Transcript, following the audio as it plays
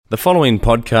The following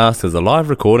podcast is a live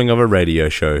recording of a radio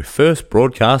show first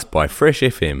broadcast by Fresh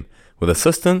FM with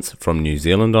assistance from New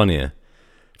Zealand On Air.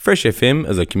 Fresh FM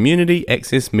is a community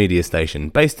access media station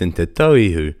based in Te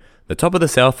Tauihu, the top of the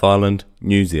South Island,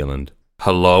 New Zealand.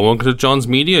 Hello, welcome to John's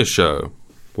Media Show,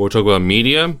 where we talk about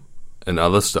media and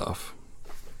other stuff.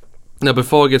 Now,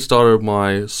 before I get started with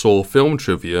my Saw film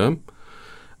trivia,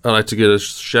 I'd like to get a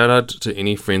shout out to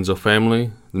any friends or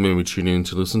family that may be tuning in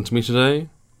to listen to me today,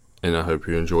 and I hope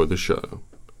you enjoyed the show.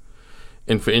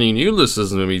 And for any new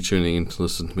listeners that may be tuning in to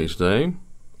listen to me today,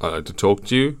 I'd like to talk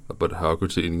to you about how I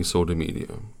critique any sort of media.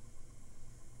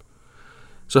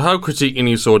 So how I critique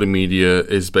any sort of media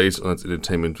is based on its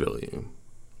entertainment value.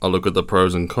 I look at the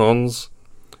pros and cons.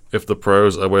 If the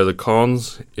pros outweigh the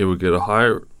cons, it will get a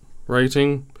higher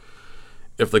rating.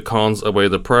 If the cons outweigh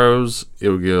the pros, it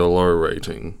will get a lower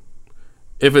rating.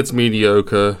 If it's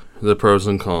mediocre, the pros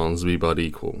and cons will be about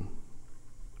equal.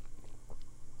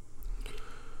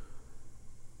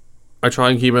 I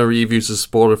try and keep my reviews as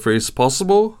spoiler-free as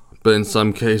possible, but in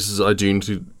some cases I do need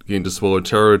to get into spoiler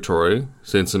territory,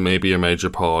 since it may be a major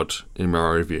part in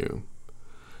my review.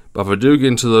 But if I do get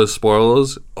into those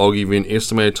spoilers, I'll give you an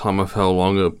estimated time of how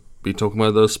long I'll be talking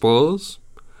about those spoilers.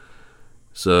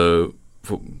 So,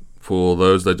 for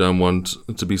those that don't want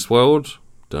to be spoiled,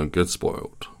 don't get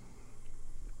spoiled.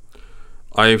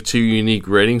 I have two unique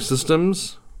rating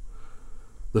systems.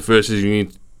 The first is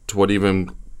unique to what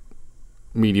even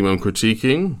medium I'm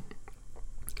critiquing.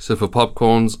 So for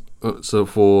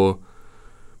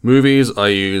movies, I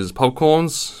use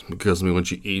popcorns because it's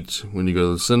what you eat when you go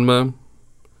to the cinema.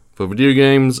 For video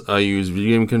games, I use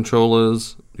video game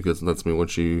controllers because that's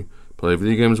what you play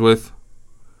video games with.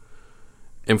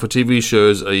 And for TV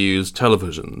shows, I use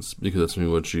televisions because that's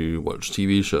what you watch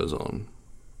TV shows on.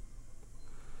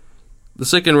 The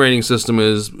second rating system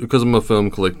is, because I'm a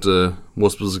film collector, more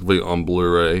specifically on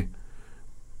Blu-ray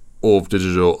or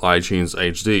digital iTunes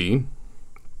HD,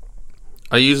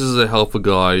 I use this as a helpful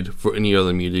guide for any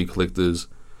other media collectors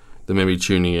that may be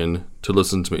tuning in to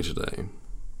listen to me today.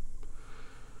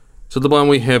 So the one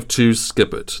we have to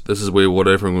skip it. This is where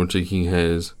whatever I'm critiquing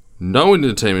has no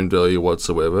entertainment value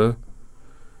whatsoever.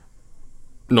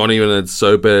 Not even it's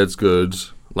so bad it's good,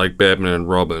 like Batman and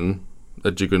Robin,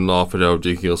 that you can laugh at how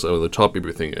ridiculous over the top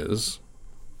everything is.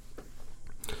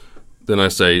 Then I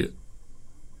say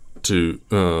to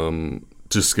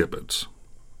skip it.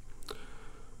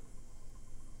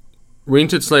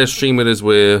 Rented/stream it is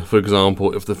where, for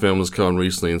example, if the film has come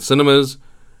recently in cinemas,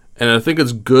 and I think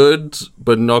it's good,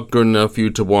 but not good enough for you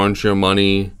to warrant your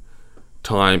money,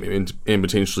 time, and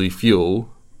potentially fuel,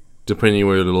 depending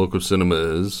where the local cinema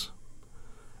is,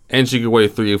 and you can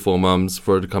wait 3 or 4 months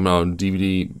for it to come out on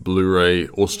DVD, Blu-ray,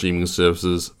 or streaming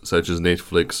services such as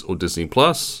Netflix or Disney+,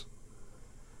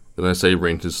 then I say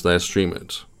rented/stream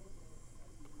it.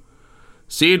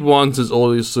 See it once is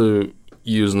also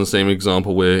used in the same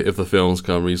example where if the film's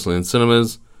come recently in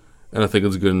cinemas, and I think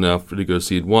it's good enough to go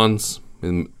see it once,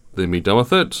 and then be done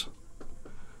with it,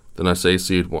 then I say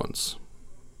see it once.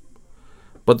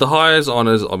 But the highest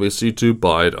honor is obviously to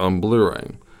buy it on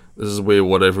Blu-ray. This is where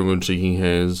whatever I'm critiquing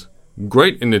has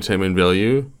great entertainment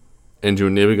value, and you'll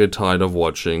never get tired of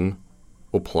watching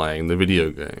or playing the video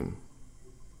game.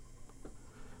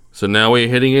 So now we're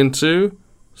heading into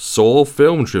Saw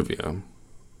film trivia.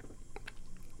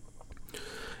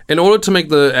 In order to make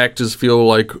the actors feel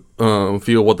what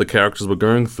the characters were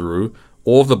going through,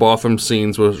 all of the bathroom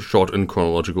scenes were shot in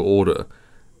chronological order.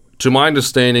 To my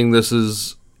understanding, this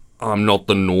is not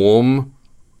the norm,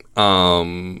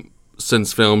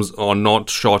 since films are not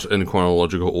shot in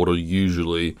chronological order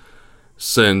usually,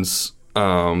 since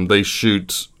they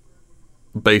shoot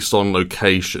based on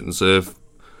location. So if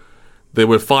there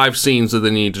were 5 scenes that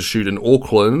they needed to shoot in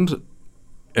Auckland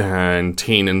and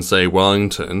 10 in, say,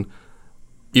 Wellington,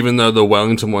 even though the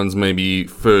Wellington ones may be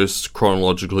first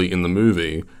chronologically in the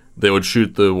movie, they would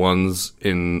shoot the ones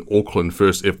in Auckland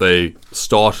first if they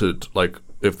started,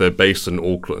 if they're based in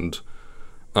Auckland.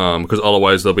 Because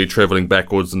otherwise they'll be travelling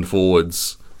backwards and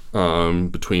forwards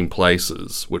between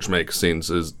places, which makes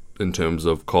sense in terms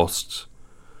of cost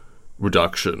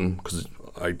reduction, because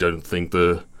I don't think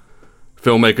the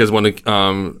filmmakers want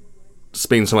to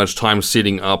spend so much time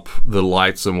setting up the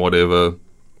lights and whatever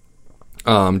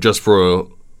just for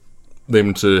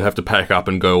them to have to pack up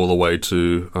and go all the way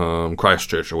to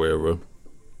Christchurch or wherever.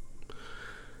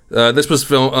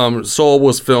 Saw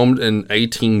was filmed in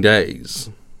 18 days.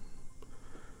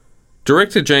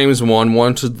 Director James Wan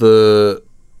wanted the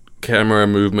camera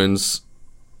movements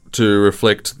to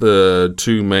reflect the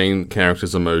 2 main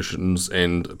characters' emotions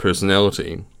and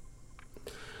personality.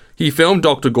 He filmed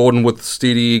Dr. Gordon with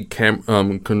steady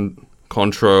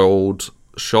controlled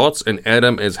shots and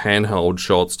Adam as handheld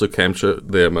shots to capture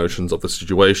the emotions of the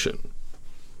situation.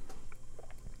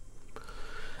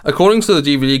 According to the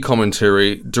DVD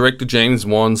commentary, director James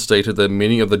Wan stated that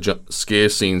many of the scare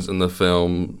scenes in the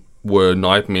film were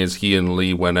nightmares he and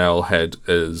Leigh Whannell had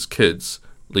as kids,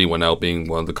 Leigh Whannell being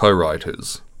one of the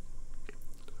co-writers.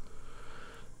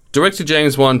 Director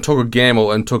James Wan took a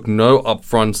gamble and took no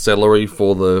upfront salary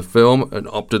for the film and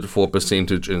opted for a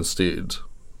percentage instead.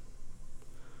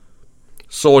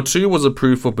 Saw 2 was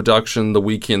approved for production the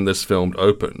weekend this film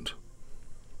opened.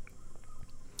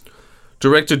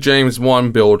 Director James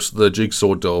Wan built the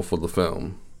jigsaw doll for the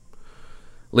film.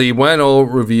 Leigh Whannell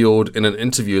revealed in an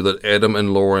interview that Adam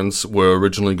and Lawrence were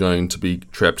originally going to be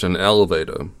trapped in an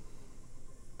elevator.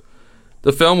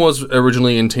 The film was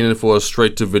originally intended for a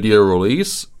straight-to-video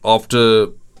release. After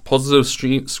positive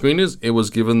screeners, it was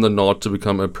given the nod to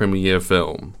become a premiere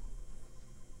film.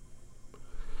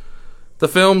 The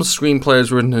film's screenplay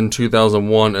was written in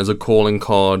 2001 as a calling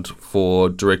card for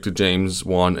director James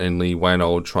Wan and Leigh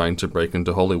Whannell trying to break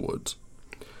into Hollywood.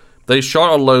 They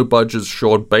shot a low-budget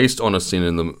short based on a scene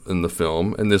in the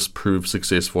film, and this proved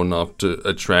successful enough to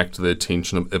attract the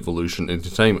attention of Evolution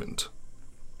Entertainment.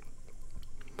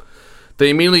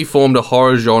 They immediately formed a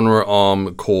horror genre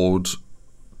arm called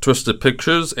Twisted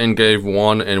Pictures and gave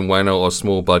Wan and Whannell a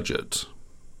small budget.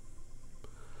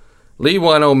 Leigh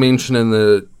Whannell mentioned in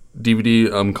the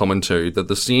DVD commentary that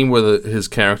the scene where his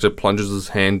character plunges his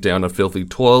hand down a filthy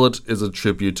toilet is a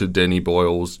tribute to Danny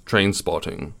Boyle's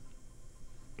Trainspotting.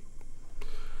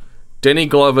 Danny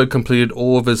Glover completed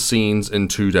all of his scenes in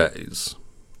 2 days.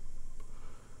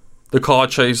 The car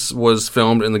chase was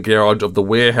filmed in the garage of the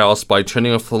warehouse by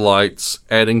turning off the lights,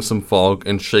 adding some fog,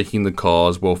 and shaking the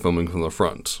cars while filming from the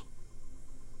front.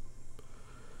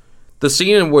 The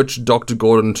scene in which Dr.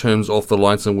 Gordon turns off the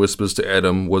lights and whispers to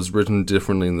Adam was written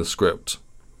differently in the script.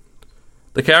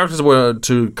 The characters were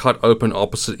to cut open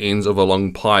opposite ends of a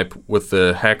long pipe with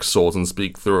their hacksaws and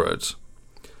speak through it.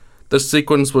 This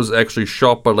sequence was actually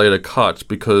shot but later cut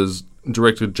because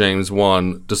director James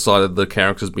Wan decided the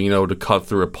characters being able to cut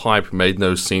through a pipe made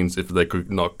no sense if they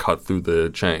could not cut through the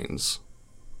chains.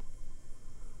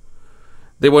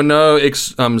 There were no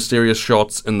mysterious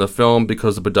shots in the film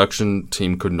because the production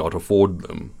team could not afford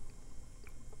them.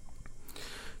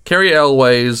 Cary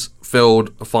Elwes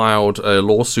filed a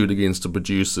lawsuit against the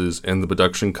producers and the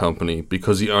production company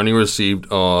because he only received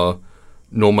a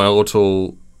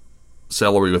nominal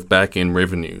salary with back-end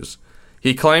revenues.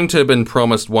 He claimed to have been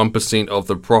promised 1% of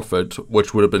the profit,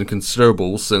 which would have been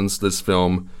considerable since this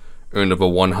film earned over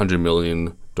 $100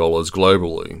 million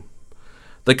globally.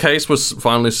 The case was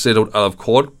finally settled out of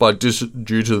court, but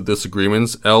due to the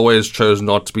disagreements, Elwes chose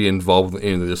not to be involved in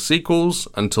any of the sequels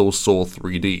until Saw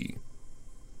 3D.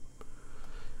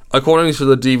 According to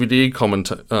the DVD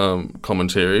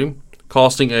commentary,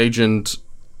 casting agent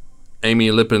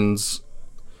Amy Lippens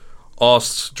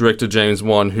asked director James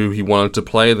Wan who he wanted to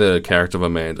play the character of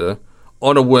Amanda.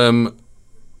 On a whim,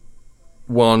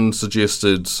 Wan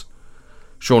suggested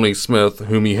Shawnee Smith,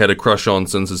 whom he had a crush on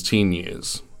since his teen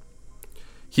years.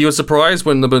 He was surprised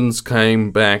when Lippens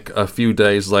came back a few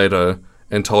days later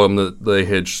and told him that they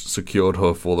had secured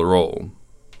her for the role.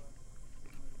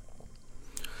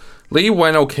 Leigh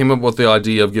Whannell came up with the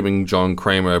idea of giving John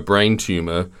Kramer a brain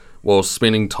tumor while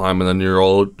spending time in the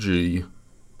neurology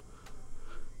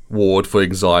ward for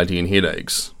anxiety and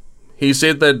headaches. He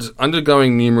said that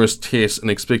undergoing numerous tests and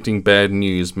expecting bad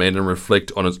news made him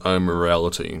reflect on his own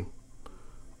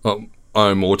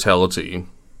mortality.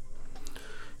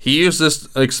 He used this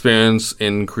experience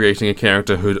in creating a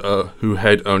character who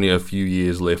had only a few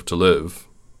years left to live.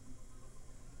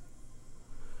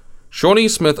 Shawnee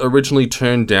Smith originally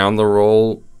turned down the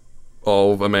role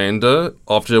of Amanda.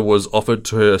 After it was offered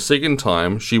to her a second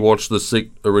time, she watched the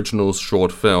original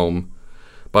short film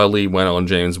by Leigh Whannell and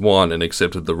James Wan and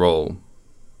accepted the role.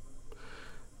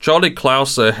 Charlie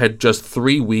Clouser had just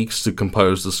 3 weeks to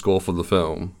compose the score for the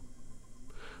film.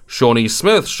 Shawnee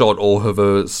Smith shot all of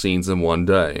her scenes in 1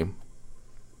 day.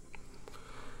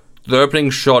 The opening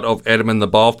shot of Adam in the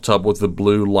bathtub with the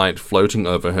blue light floating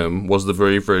over him was the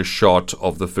very first shot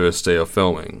of the first day of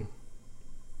filming.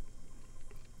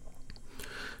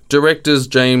 Director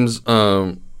James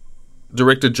Wan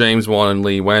and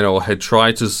Leigh Whannell had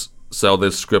tried to sell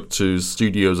their script to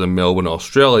studios in Melbourne,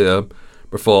 Australia,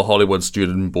 before a Hollywood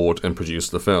student bought and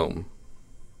produced the film.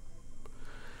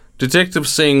 Detective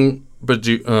Singh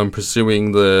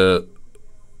pursuing the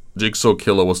Jigsaw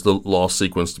Killer was the last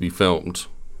sequence to be filmed.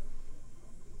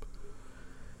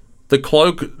 The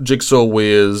cloak Jigsaw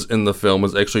wears in the film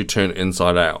was actually turned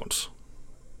inside out.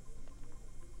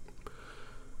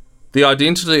 The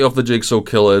identity of the Jigsaw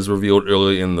killer is revealed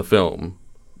early in the film,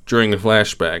 during a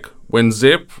flashback. When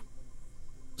Zep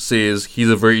says he's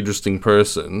a very interesting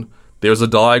person, there's a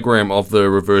diagram of the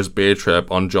reverse bear trap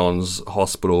on John's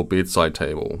hospital bedside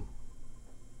table.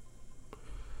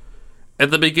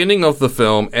 At the beginning of the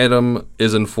film, Adam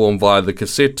is informed via the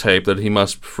cassette tape that he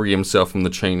must free himself from the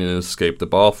chain and escape the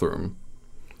bathroom.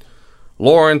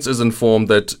 Lawrence is informed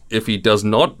that if he does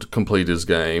not complete his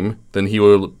game, then he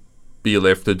will be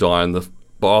left to die in the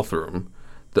bathroom.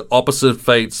 The opposite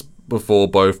fates before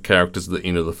both characters at the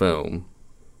end of the film.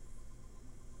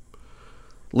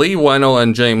 Lee Whannell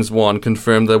and James Wan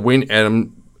confirmed that when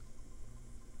Adam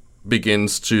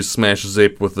begins to smash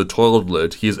Zep with the toilet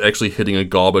lid, he is actually hitting a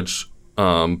garbage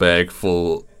bag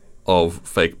full of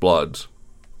fake blood.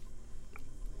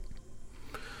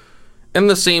 In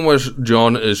the scene where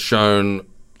John is shown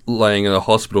laying in a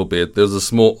hospital bed, there's a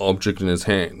small object in his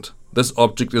hand. This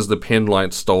object is the pen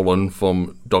light stolen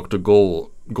from Dr.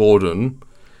 Gordon,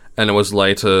 and it was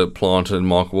later planted in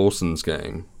Mark Wilson's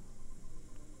game.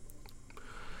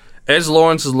 As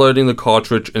Lawrence is loading the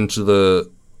cartridge into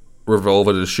the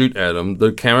revolver to shoot Adam,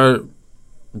 the camera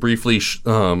briefly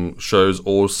shows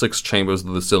all 6 chambers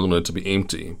of the cylinder to be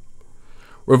empty.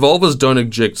 Revolvers don't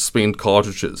eject spent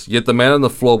cartridges, yet the man on the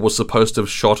floor was supposed to have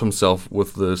shot himself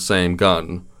with the same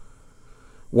gun.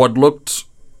 What looked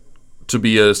to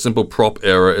be a simple prop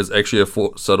error is actually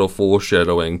a subtle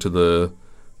foreshadowing to the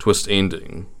twist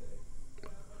ending.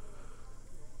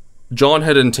 John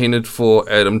had intended for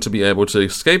Adam to be able to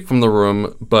escape from the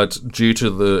room, but due to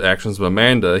the actions of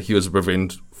Amanda, he was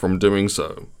prevented from doing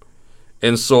so.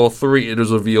 In Saw 3, it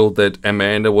was revealed that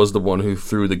Amanda was the one who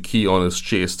threw the key on his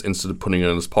chest instead of putting it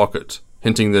in his pocket,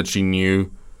 hinting that she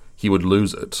knew he would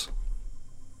lose it.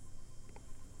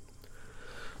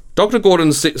 Dr.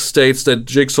 Gordon states that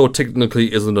Jigsaw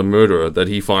technically isn't a murderer, that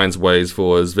he finds ways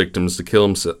for his victims to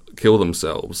kill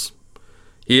themselves.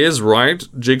 He is right,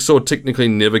 Jigsaw technically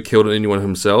never killed anyone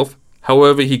himself,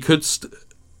 however he could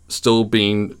still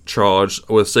be charged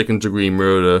with second-degree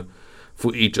murder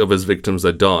for each of his victims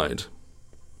that died.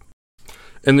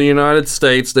 In the United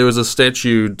States, there is a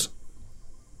statute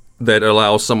that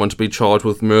allows someone to be charged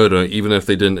with murder even if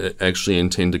they didn't actually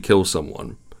intend to kill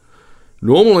someone.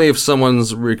 Normally, if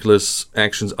someone's reckless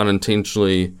actions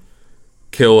unintentionally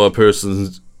cause a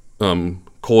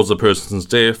person's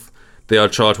death, they are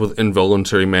charged with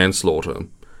involuntary manslaughter.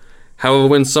 However,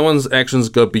 when someone's actions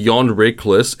go beyond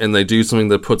reckless and they do something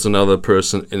that puts another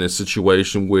person in a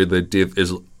situation where their death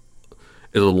is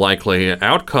a likely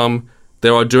outcome, they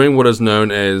are doing what is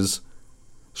known as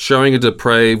showing a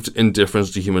depraved indifference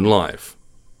to human life.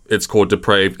 It's called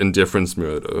depraved indifference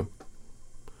murder.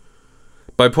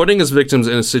 By putting his victims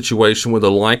in a situation where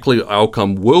the likely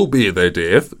outcome will be their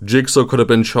death, Jigsaw could have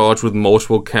been charged with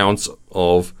multiple counts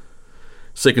of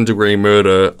second-degree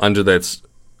murder under that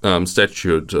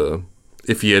statute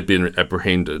if he had been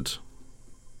apprehended.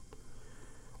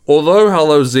 Although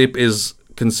Hello Zep is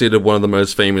considered one of the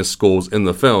most famous scores in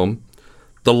the film,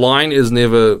 the line is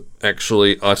never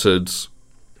actually uttered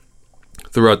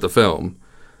throughout the film.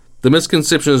 The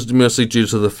misconception is mostly due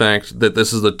to the fact that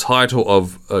this is the title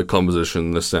of a composition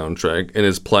in the soundtrack and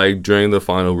is played during the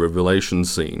final revelation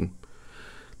scene.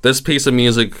 This piece of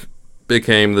music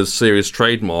became the series'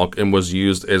 trademark and was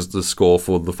used as the score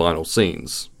for the final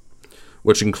scenes,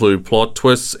 which include plot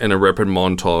twists and a rapid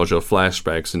montage of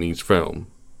flashbacks in each film.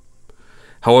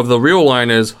 However, the real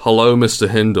line is, "Hello, Mr.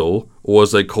 Hindle," or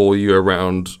as they called you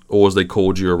around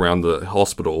the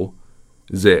hospital,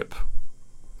 Zep.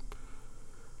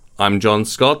 I'm John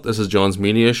Scott. This is John's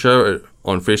Media Show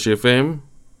on Fresh FM,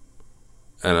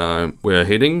 and we're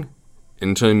heading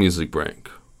into a music break.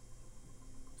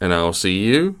 And I'll see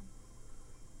you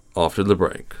after the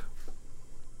break.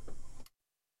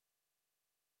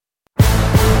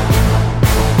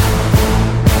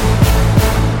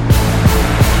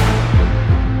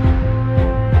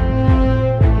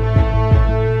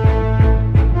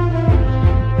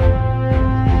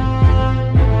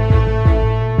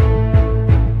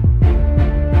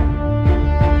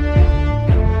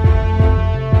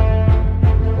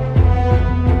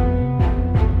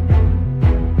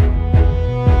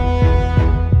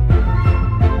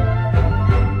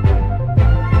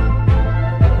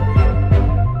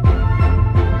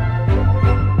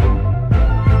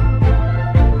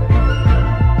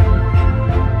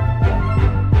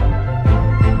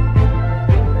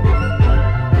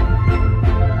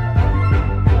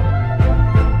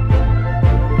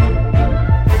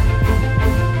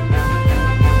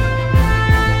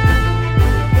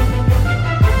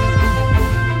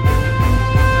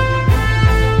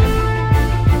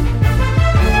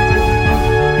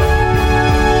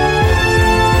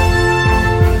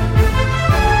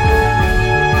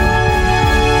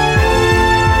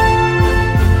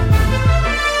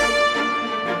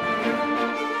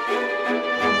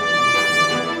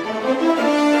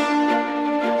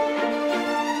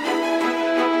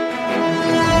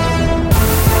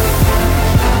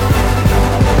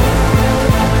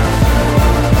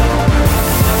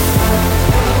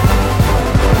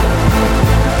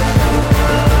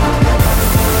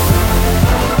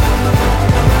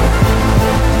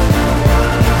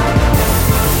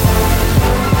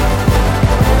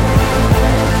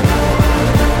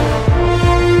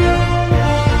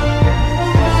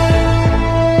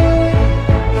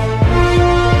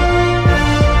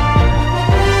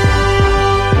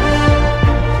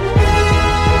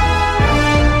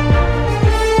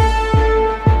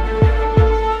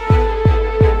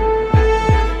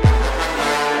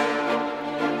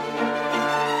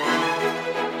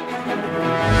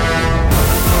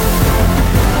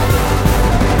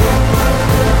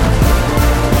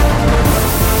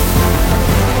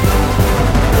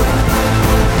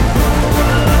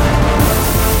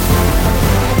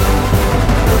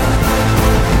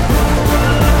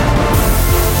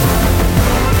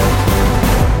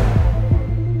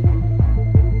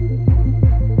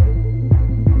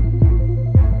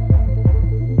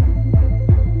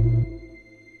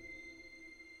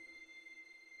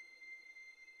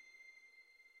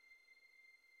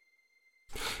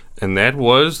 And that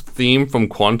was Theme from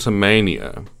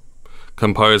Quantumania,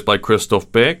 composed by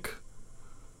Christoph Beck,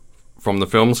 from the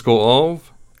film score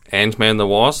of Ant-Man the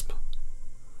Wasp,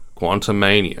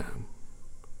 Quantumania.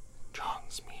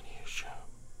 John's Media Show.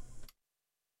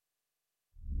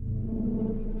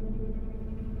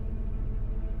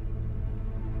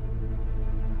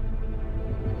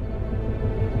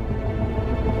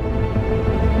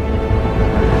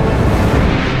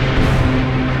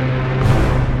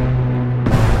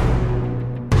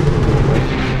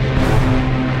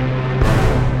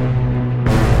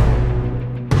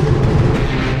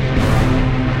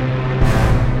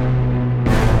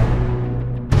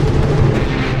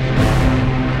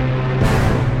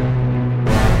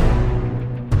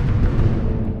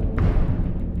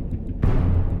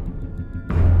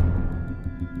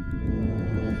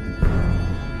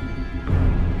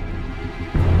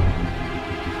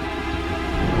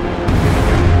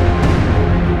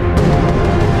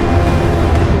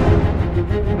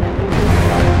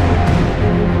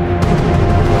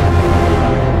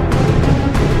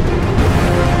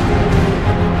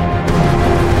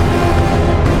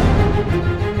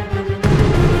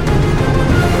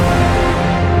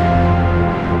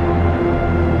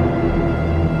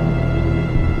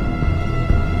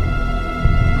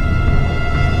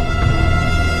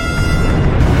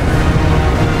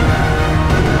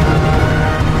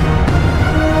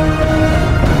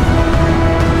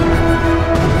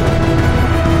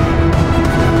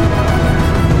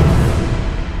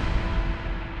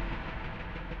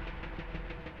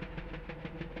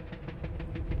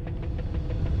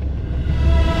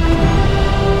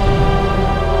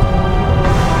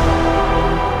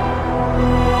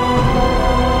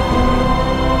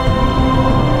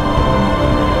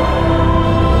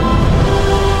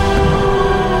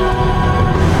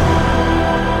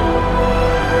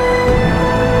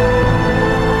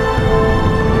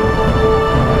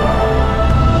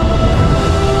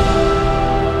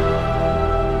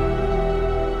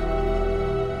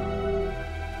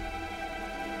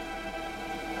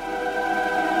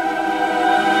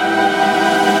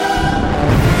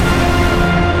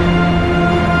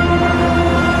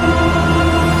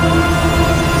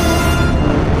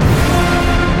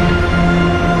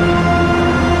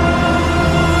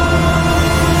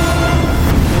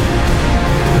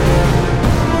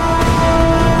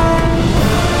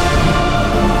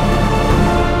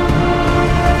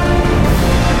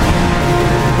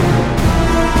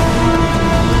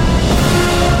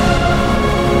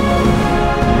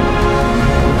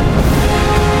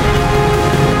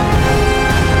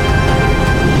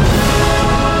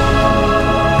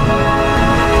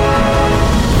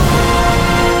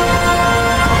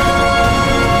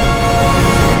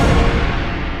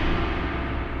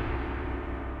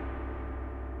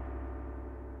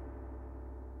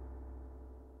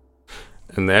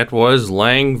 And that was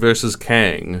Lang vs.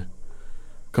 Kang,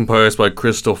 composed by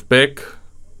Christoph Beck,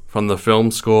 from the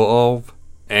film score of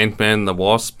Ant-Man the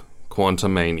Wasp,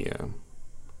 Quantumania.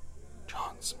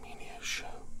 John's Media Show.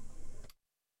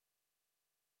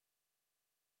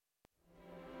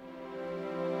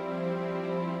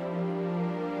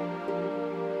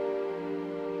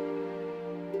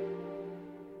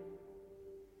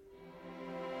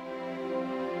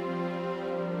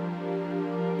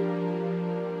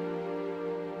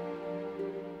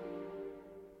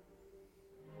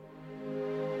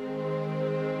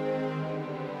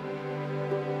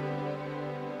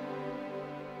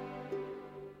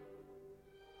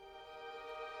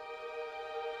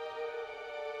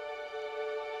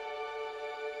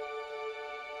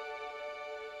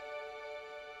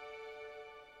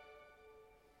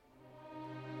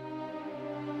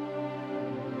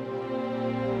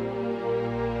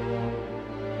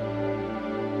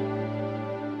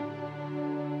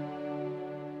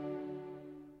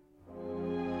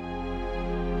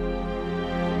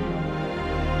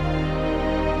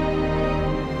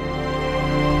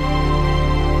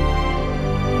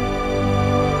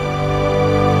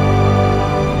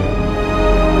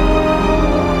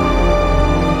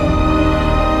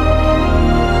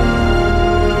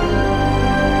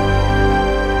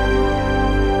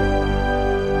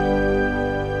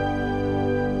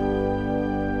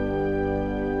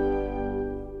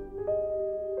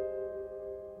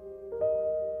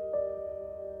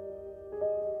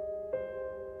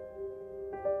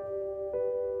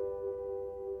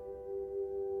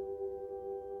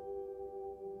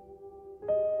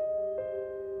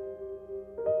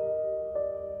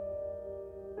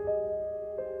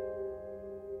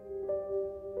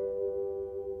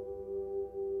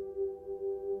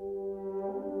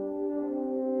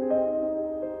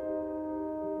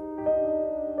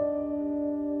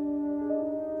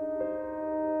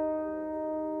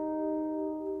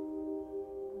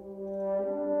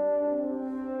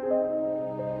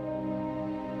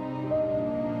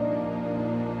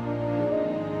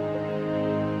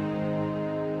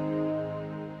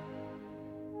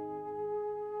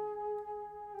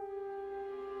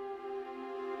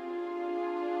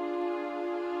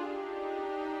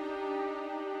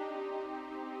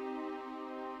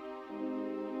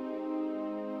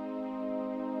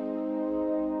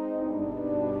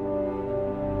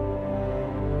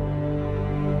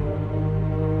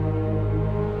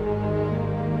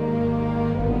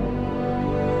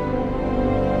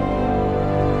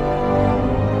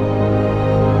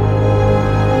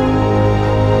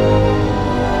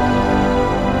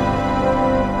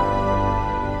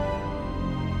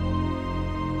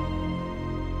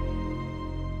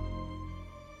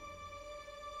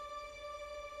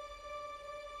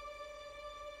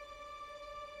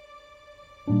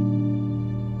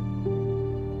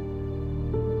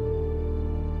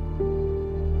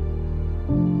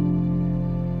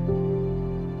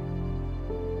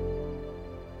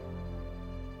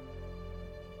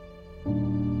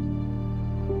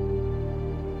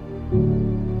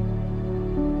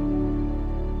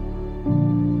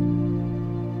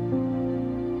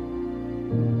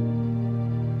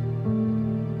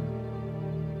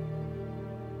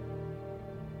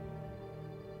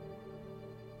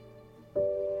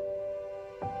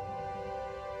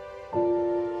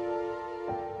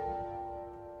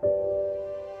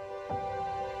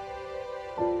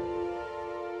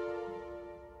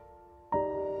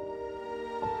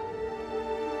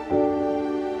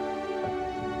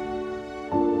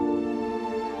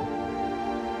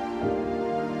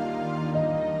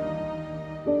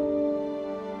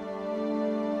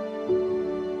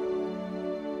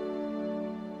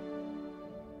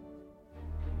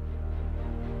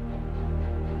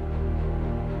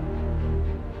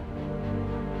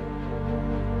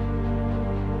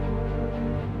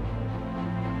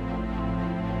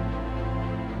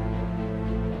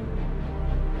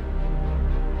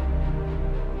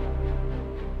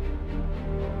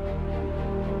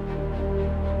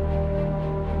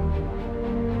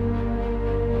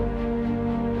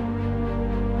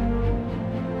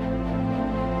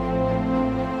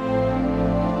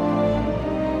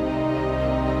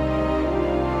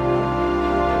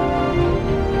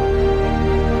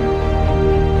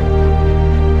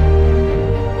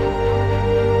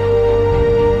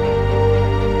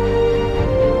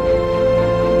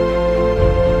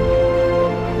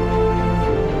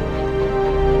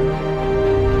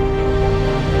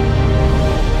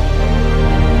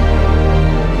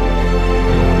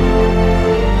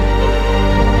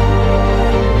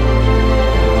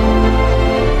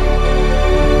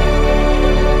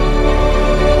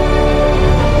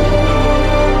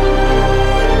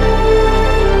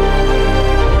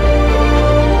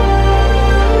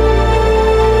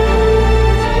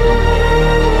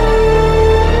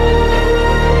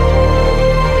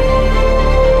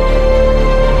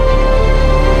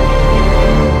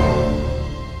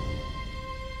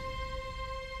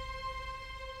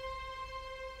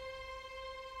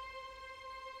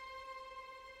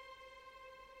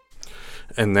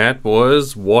 And that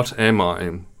was What Am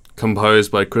I?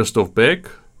 Composed by Christoph Beck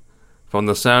from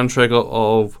the soundtrack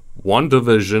of One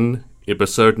Division,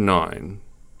 Episode 9.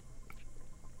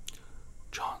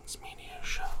 John's Media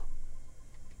Show.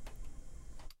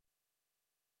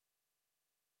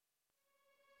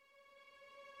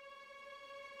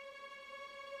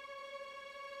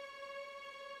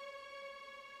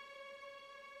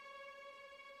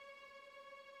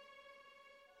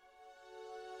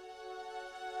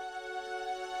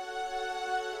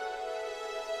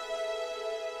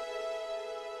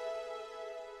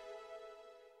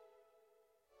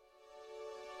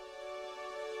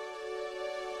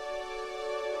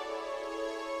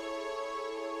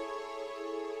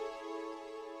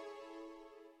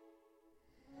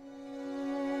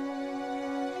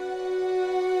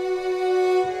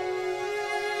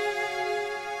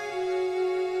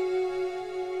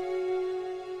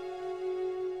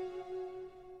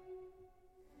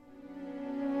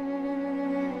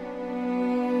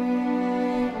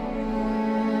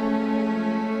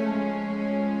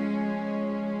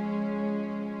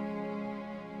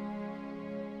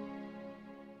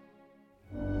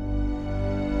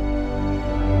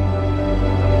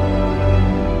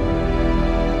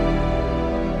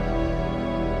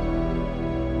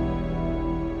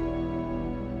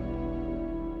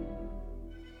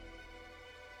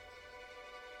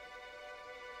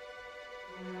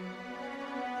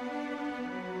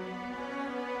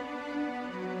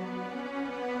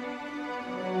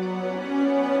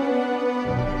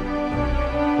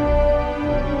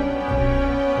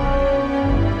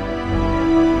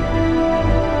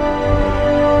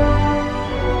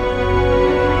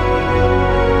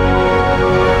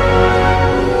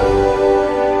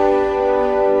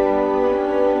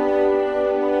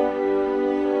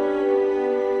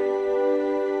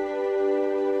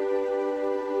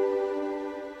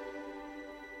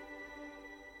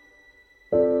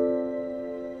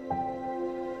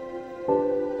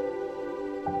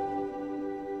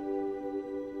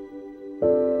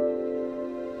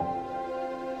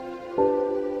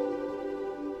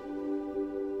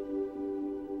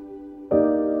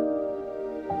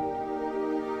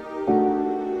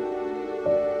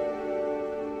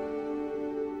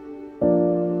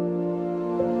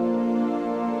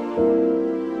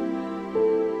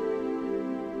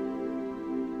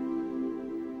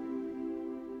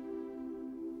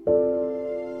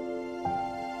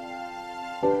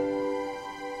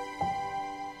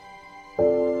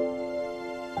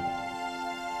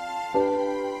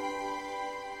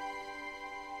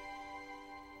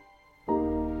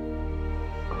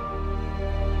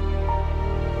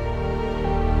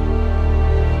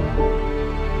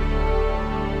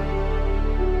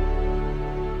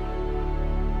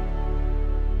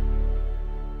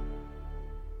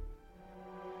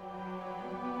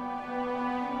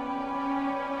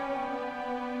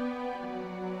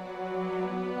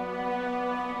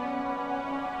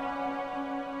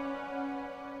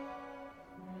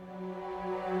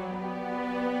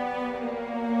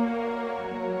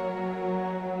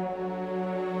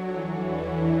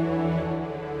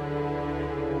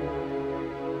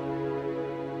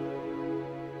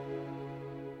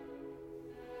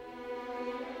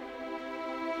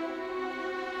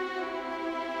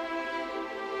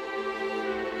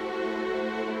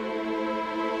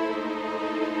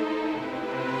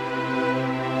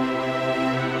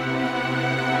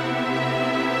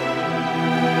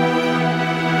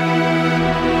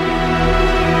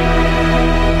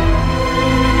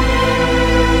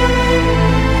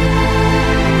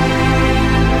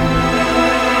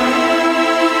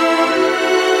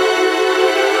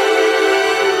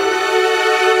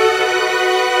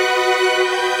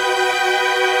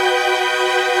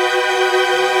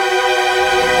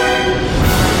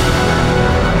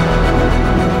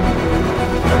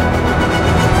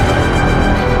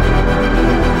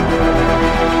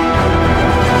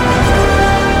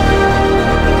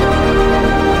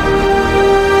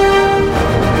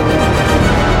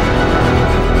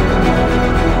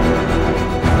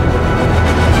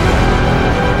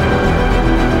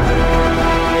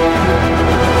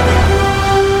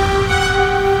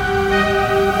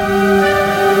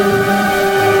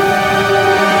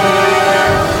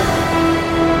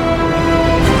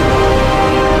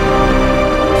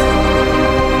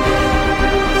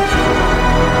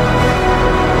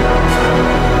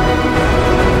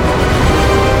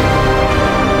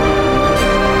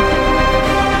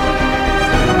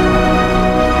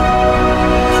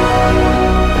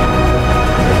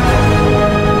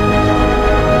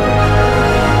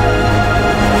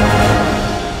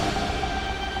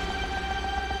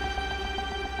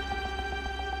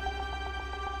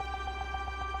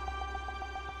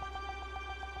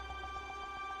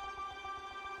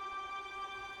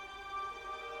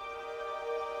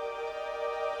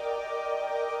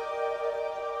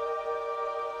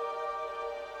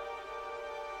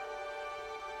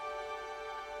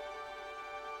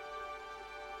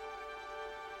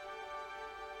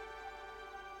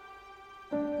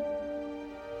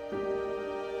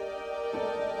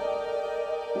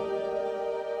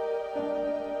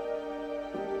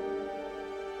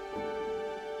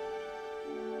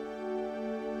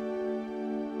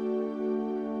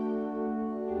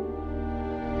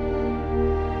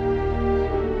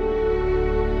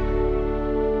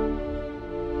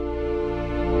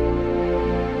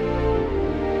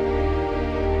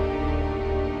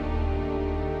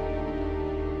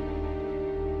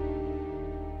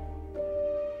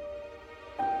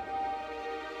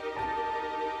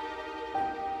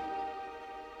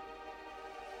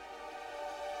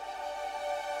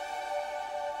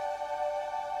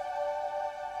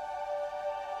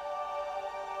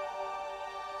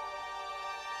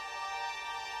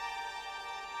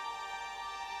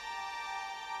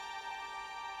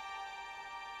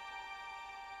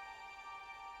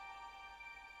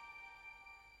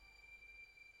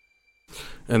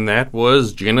 And that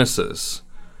was Genesis,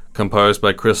 composed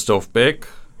by Christoph Beck,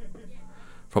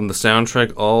 from the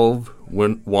soundtrack of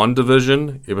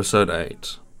WandaVision, Episode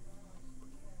 8.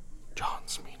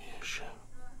 John's Media Show.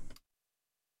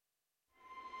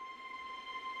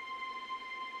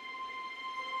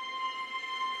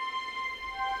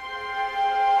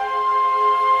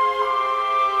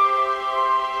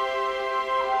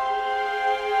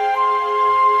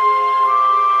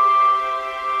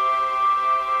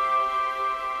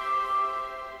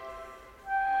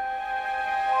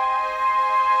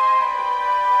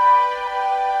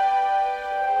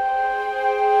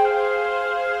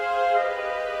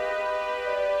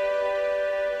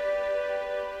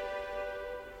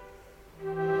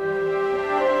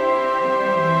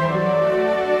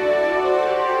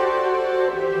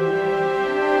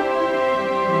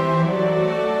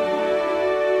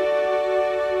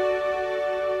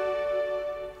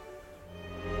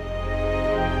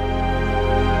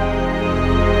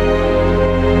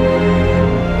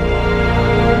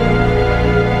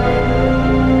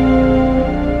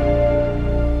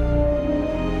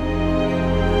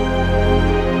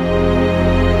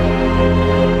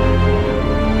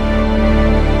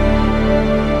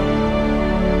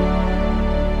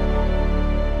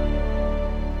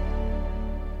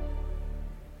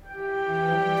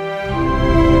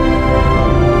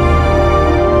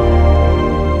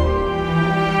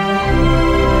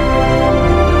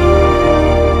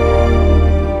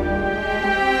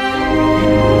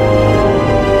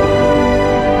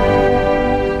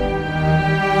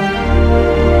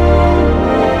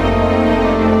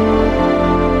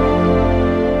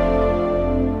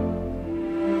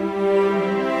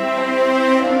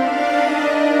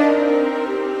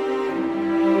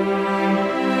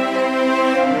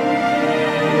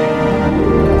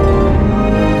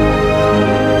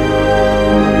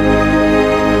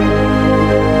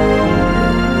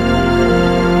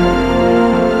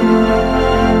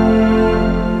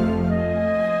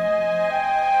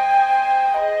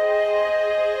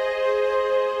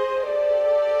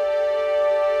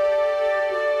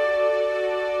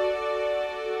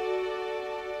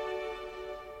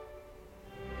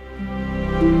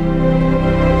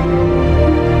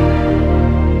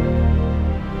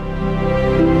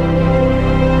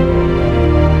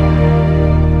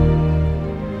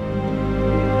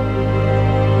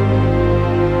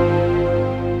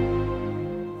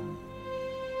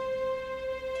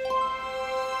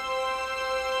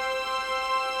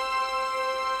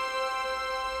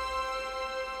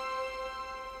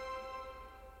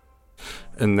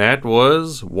 And that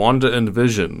was Wanda and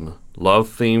Vision, love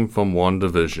theme from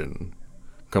WandaVision,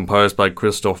 composed by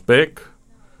Christoph Beck,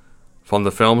 from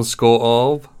the film score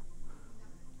of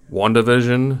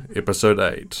WandaVision Episode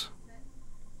 8.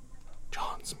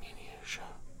 John's Media Show.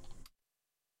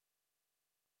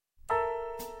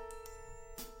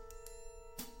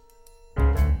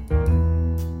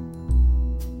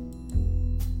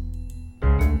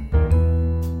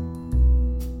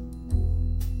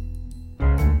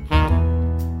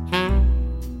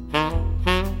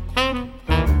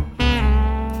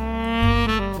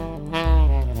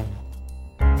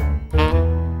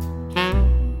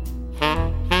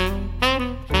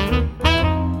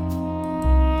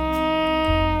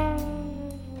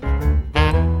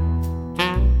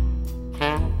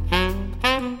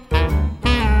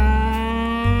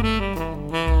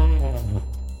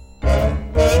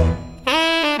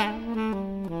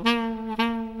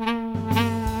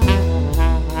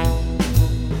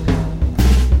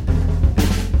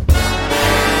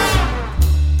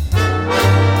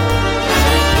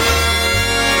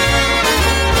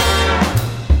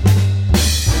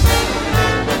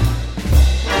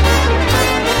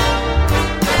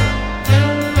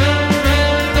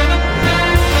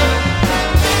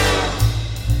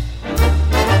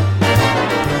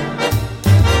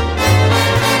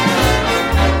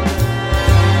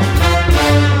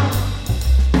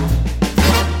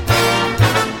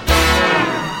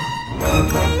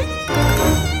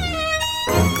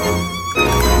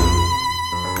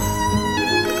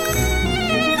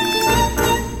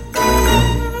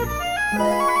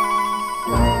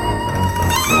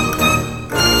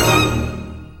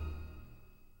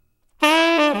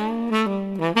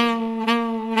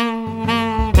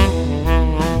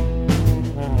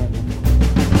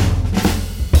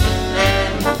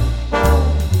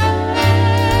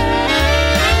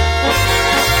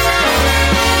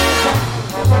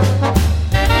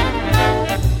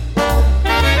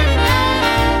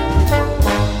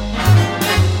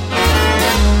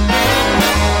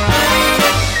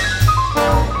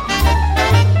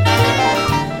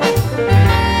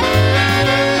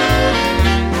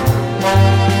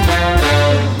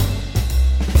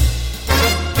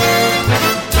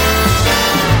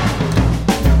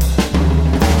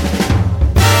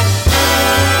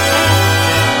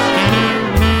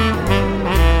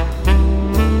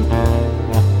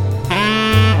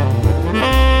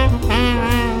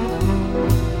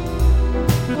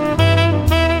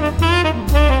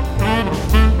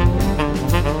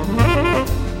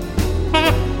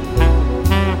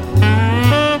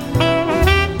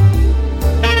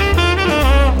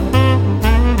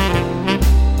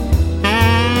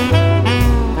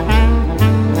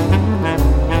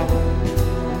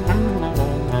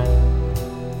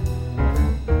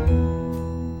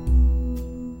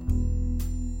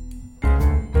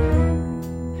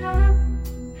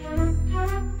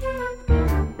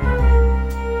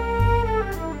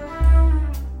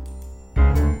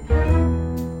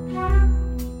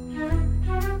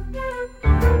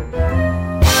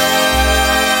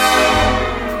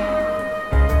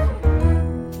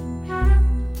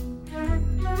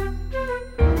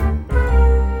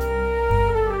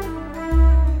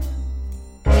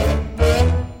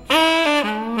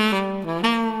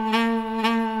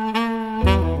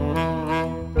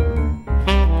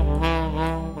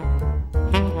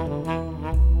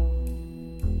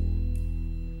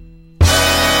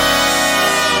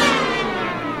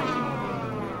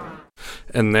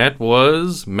 And that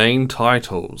was Main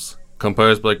Titles,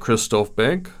 composed by Christoph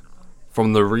Beck,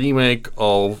 from the remake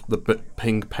of The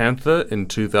Pink Panther in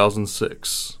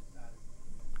 2006.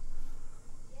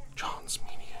 John's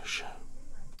Media Show.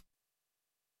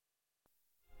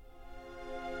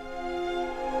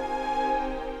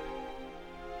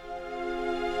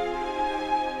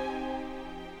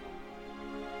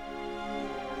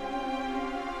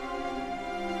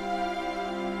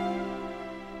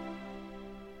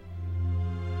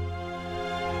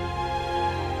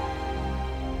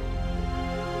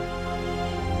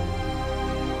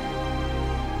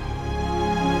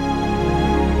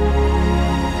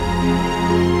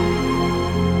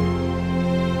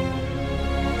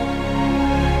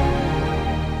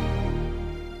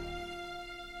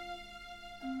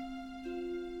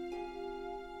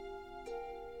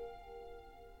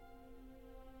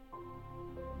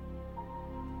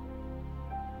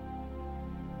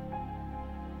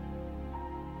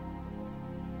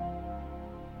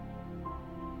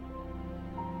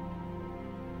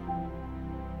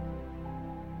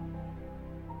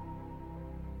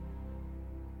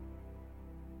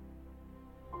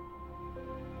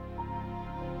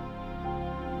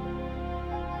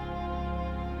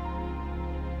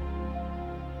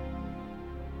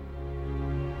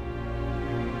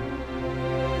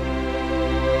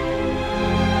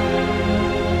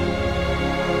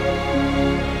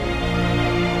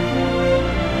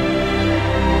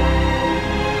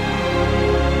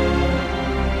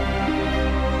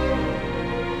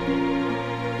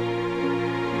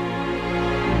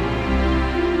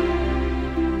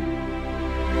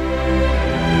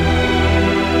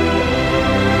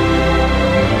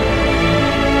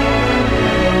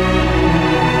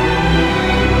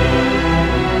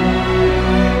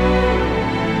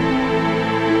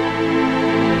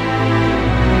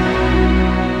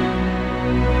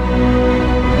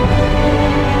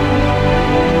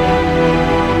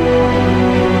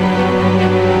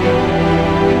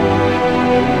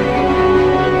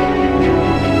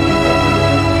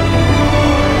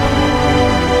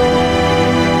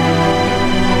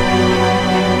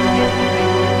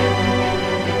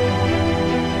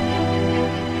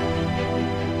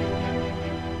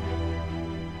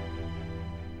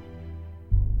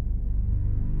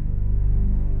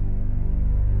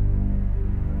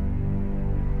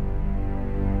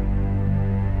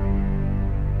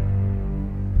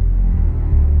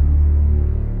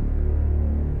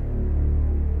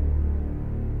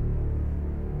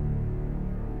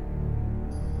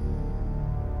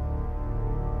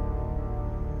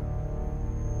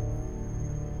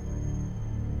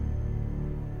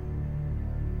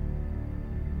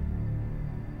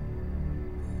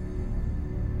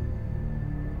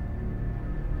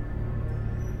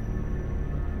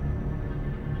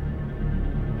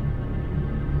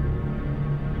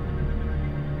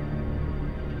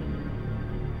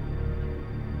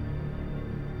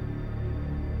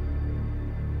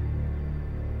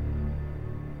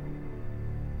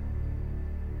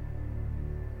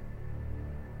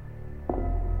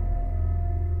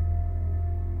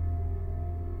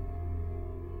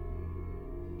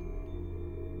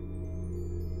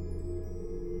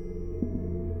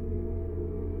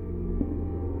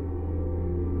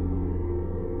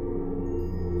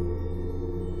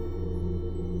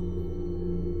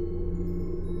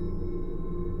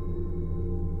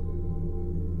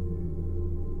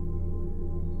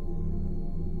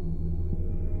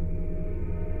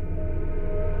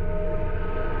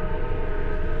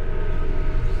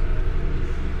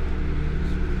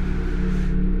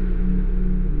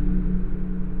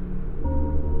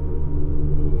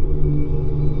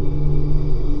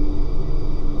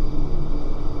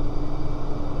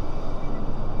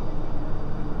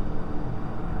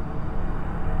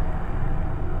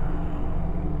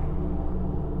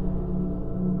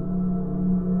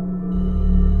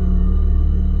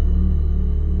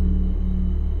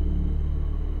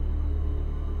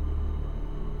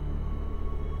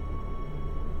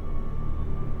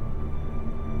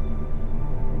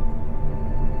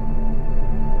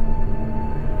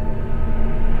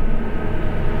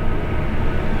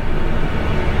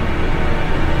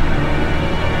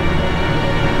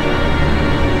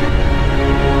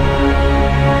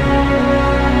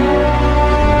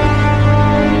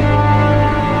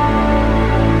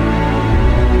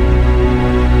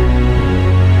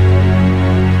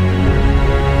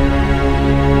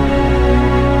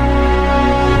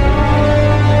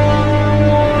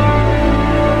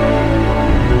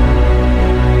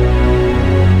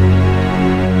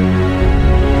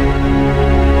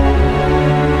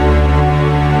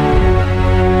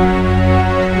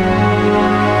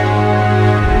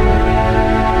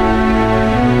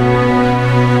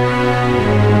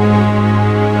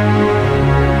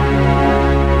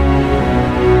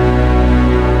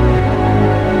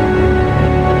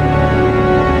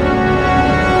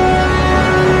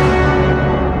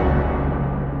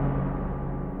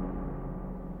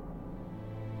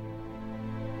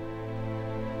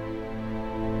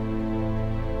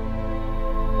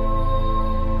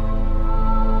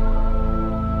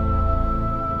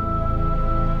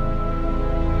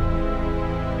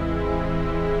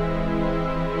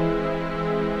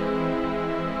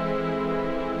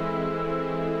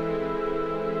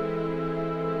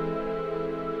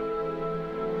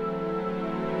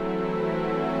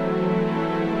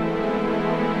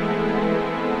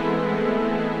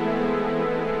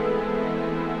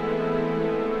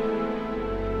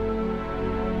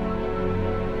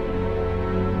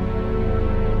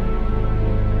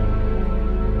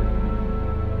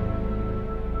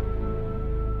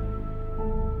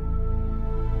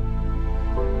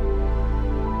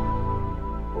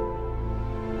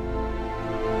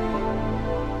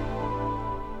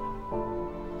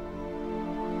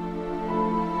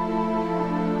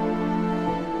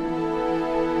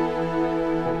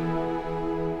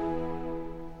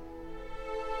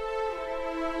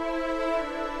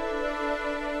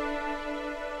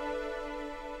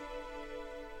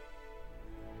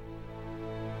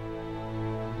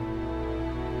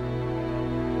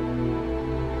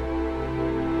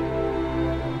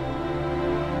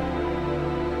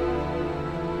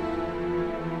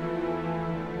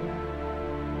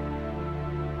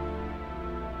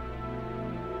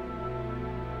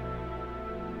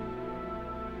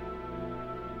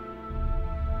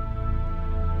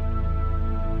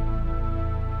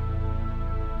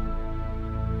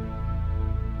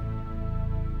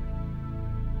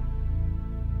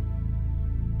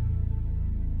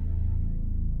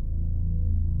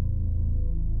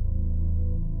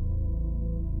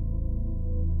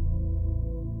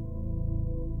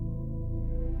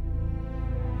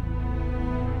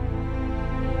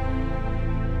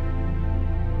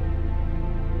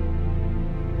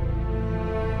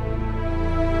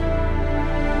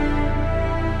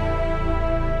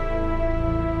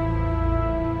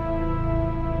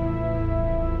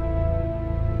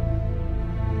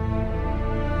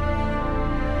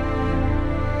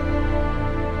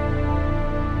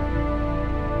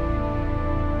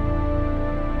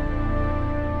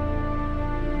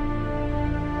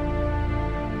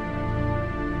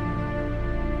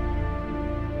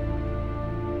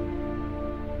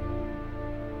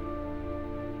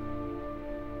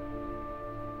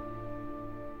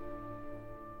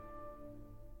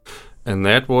 And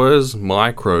that was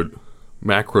Macrotus,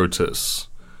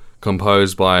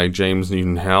 composed by James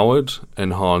Newton Howard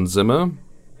and Hans Zimmer,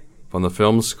 from the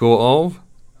film score of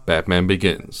Batman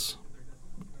Begins.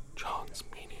 John's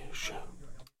Media Show.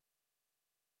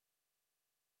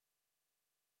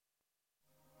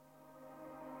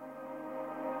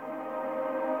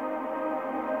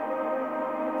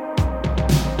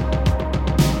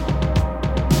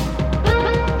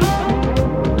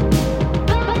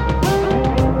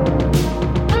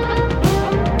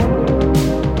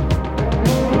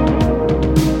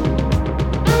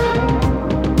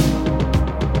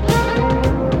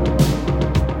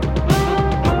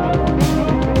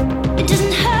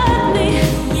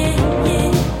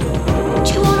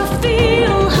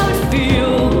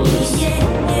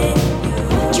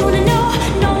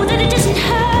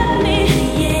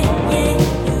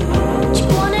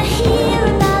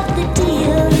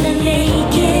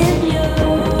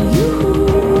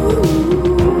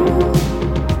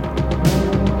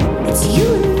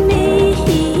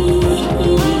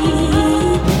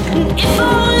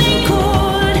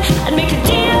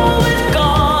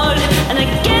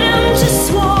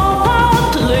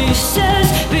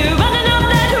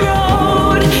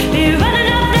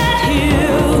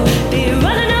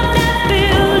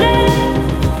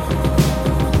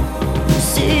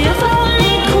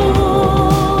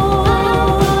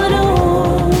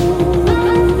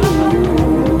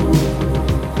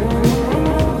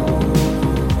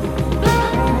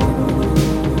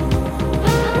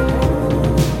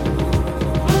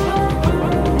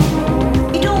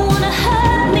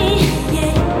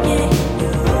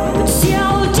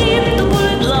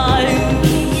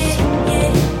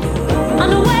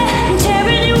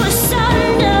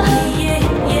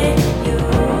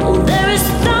 There is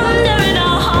thunder in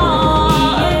our hearts.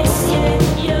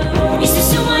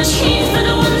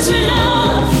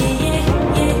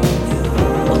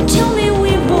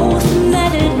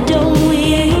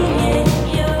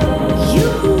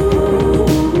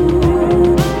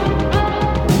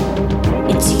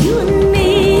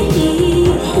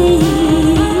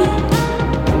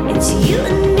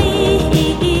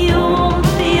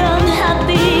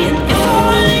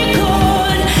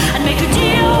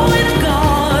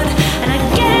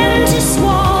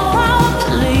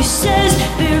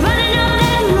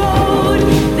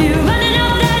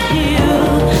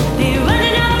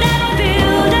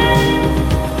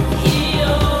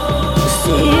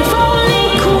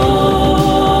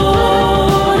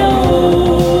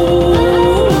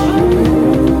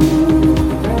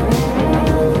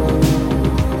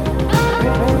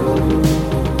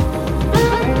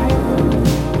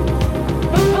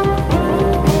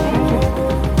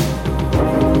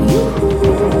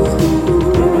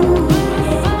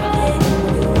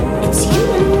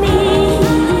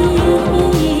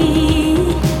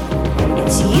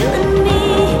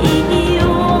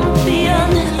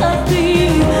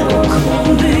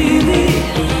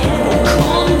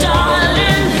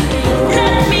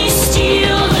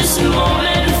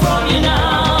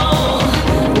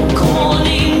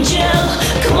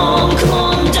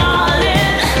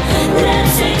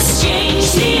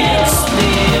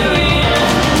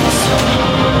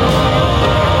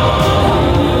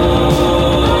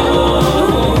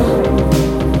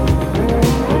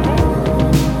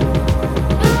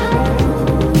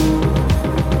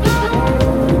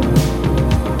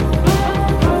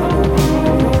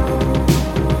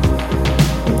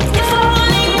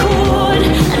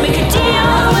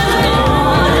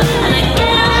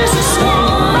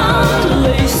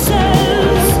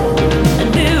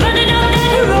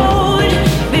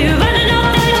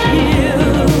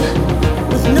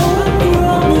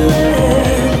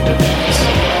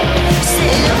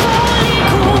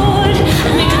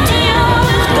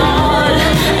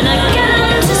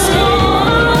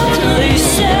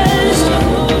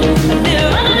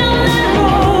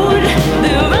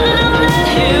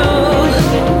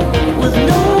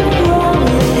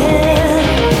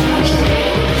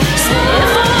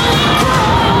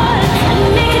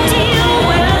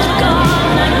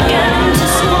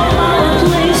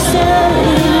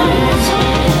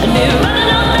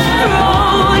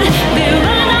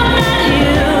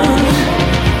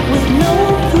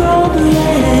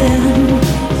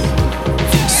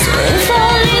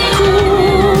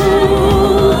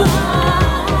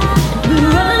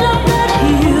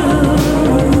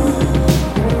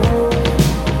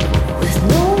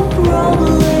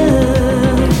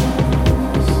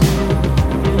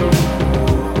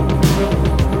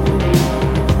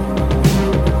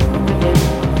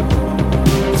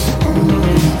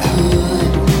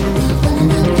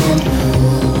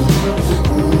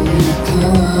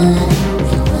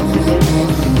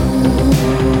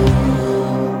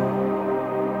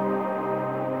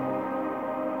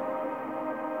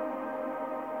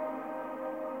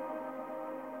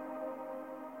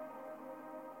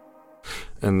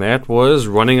 And that was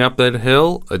Running Up That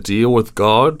Hill, A Deal with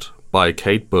God by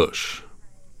Kate Bush.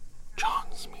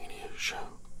 John's Media Show.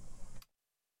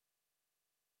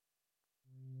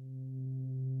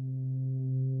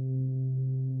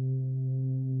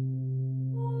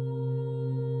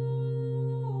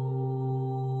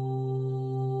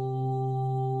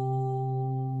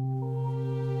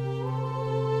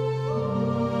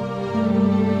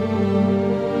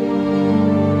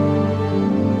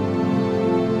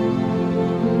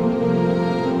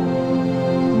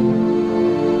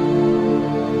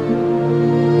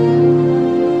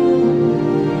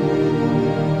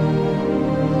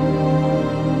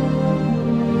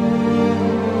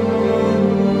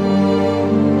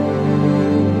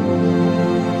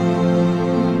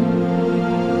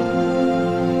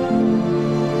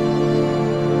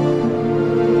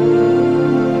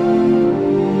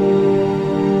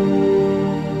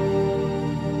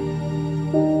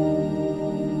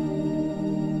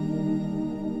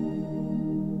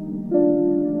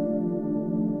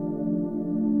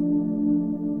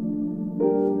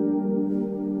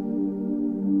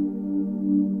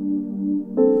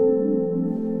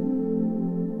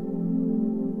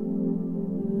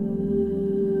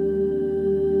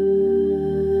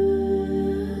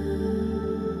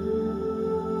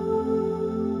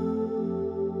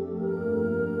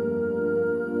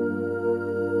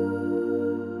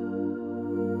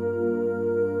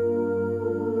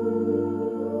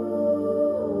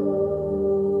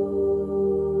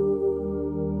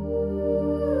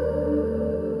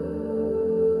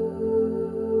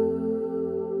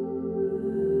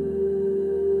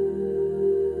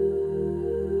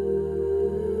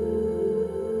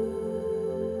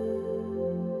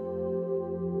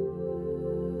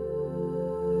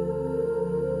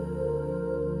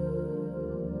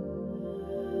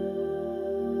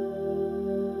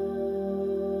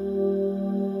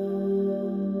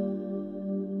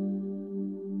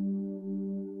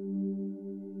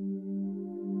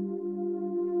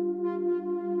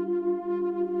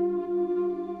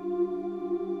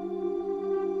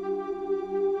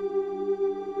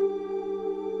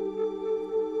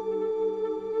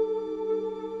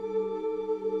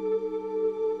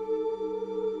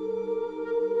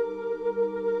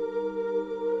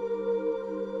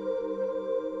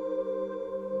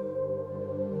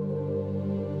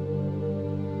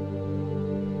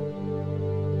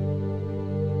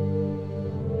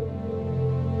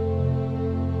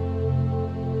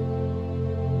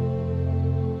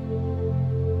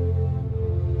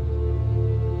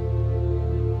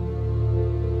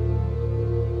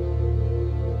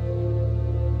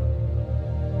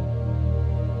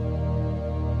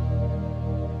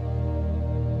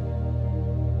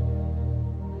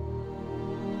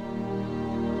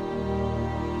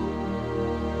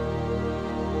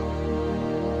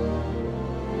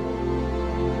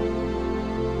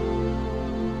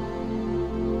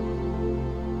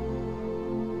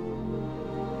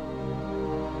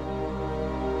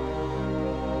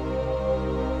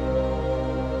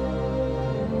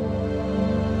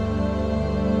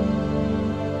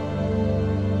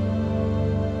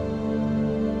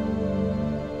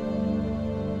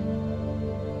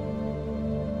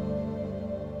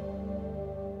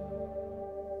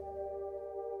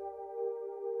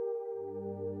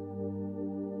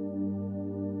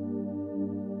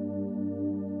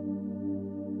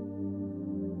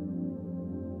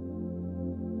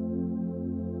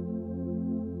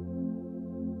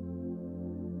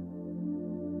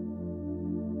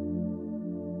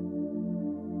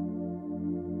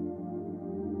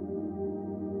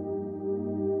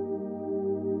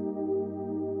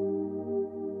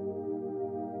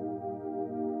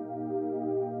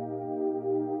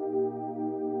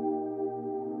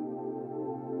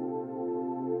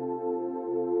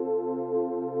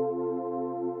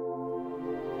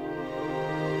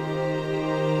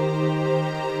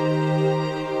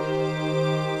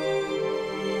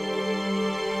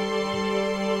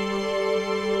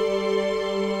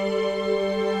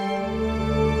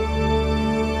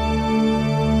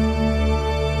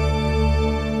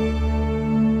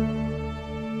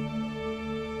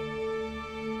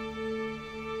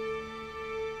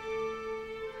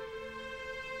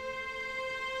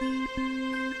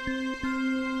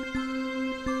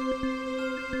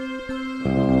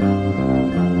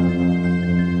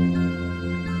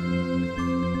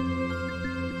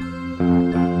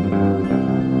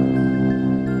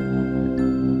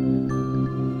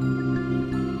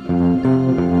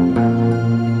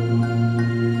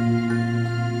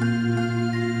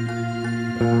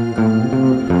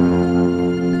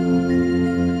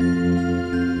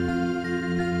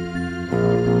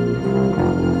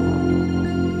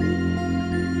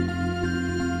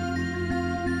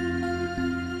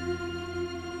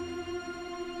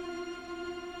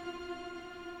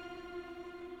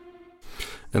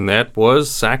 And that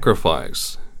was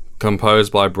Sacrifice,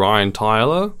 composed by Brian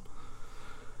Tyler,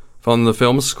 from the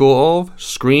film score of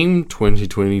Scream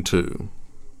 2022.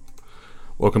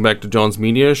 Welcome back to John's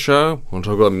Media Show. We'll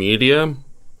talk about media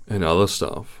and other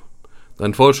stuff.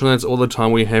 Unfortunately, that's all the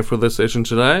time we have for this session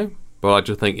today, but I'd like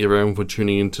to thank everyone for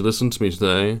tuning in to listen to me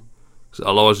today, because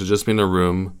otherwise I'd just be in a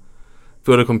room,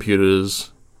 filled with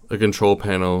computers, a control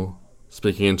panel,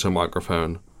 speaking into a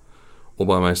microphone, all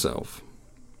by myself.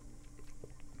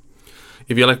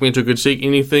 If you'd like me to critique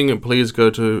anything, please go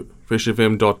to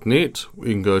freshfm.net. You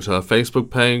can go to our Facebook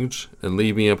page and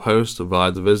leave me a post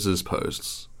via the visitors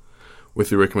posts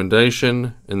with your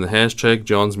recommendation and the hashtag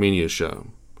John's Media Show.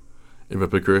 If I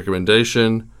pick a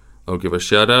recommendation, I'll give a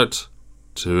shout out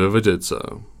to whoever did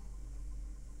so.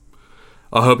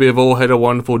 I hope you have all had a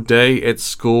wonderful day at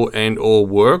school and or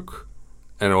work,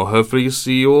 and I'll hopefully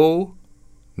see you all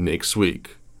next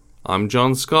week. I'm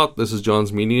John Scott, this is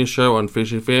John's Media Show on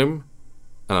Fresh FM,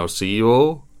 and I'll see you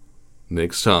all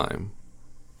next time.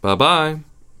 Bye-bye.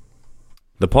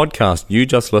 The podcast you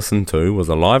just listened to was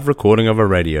a live recording of a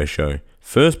radio show,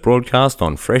 first broadcast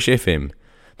on Fresh FM,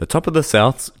 the top of the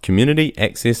South's community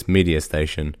access media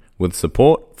station, with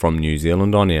support from New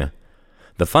Zealand On Air.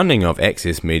 The funding of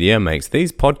Access Media makes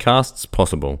these podcasts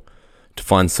possible. To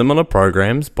find similar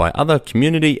programs by other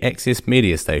community access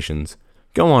media stations,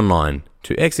 go online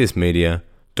to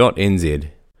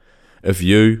accessmedia.nz. If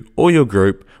you or your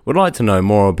group would like to know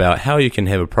more about how you can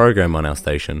have a program on our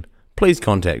station, please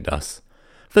contact us.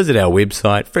 Visit our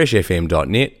website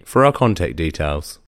freshfm.net for our contact details.